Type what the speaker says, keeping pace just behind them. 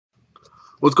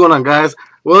What's going on, guys?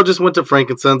 Well, just went to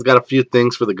Frankensons, got a few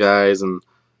things for the guys and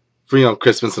for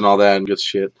Christmas and all that and good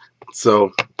shit.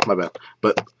 So, my bad.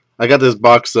 But I got this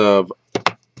box of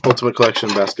Ultimate Collection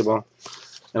basketball,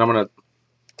 and I'm gonna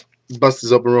bust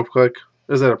this open real quick.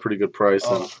 It's at a pretty good price.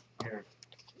 Here.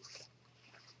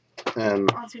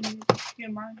 And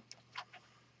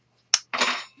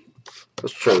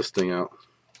let's try this thing out.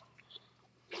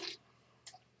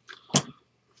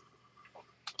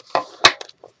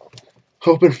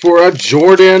 Hoping for a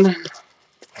Jordan,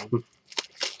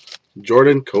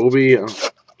 Kobe,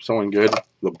 someone good.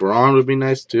 LeBron would be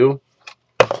nice too.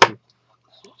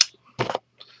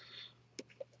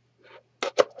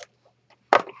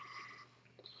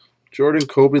 Jordan,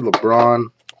 Kobe, LeBron,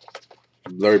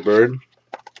 Larry Bird.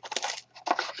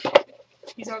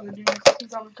 He's on the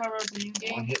cover of the new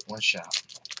game. One hit, one shot.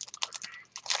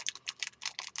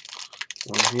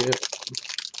 One hit.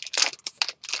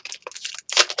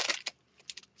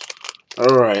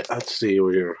 Alright, let's see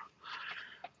over here.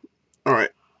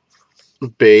 Alright.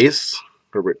 Base.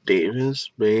 Herbert Davis.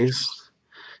 Base.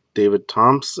 David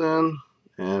Thompson.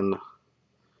 And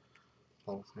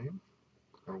Hall of Fame?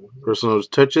 personal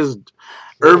touches.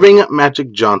 Irving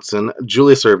Magic Johnson.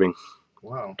 Julius Irving.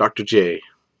 Wow. Dr. J.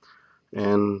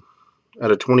 And at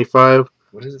a 25.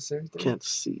 What does it say? Can't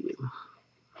see it.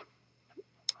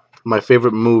 My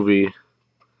favorite movie.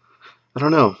 I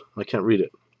don't know. I can't read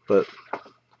it. But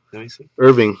Let me see.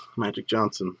 Irving Magic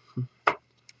Johnson. It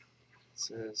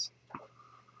says,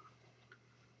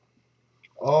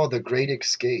 "Oh, The Great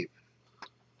Escape."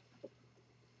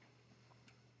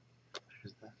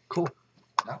 Cool.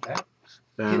 Not bad.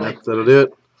 And that'll do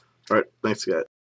it. Alright, thanks guys.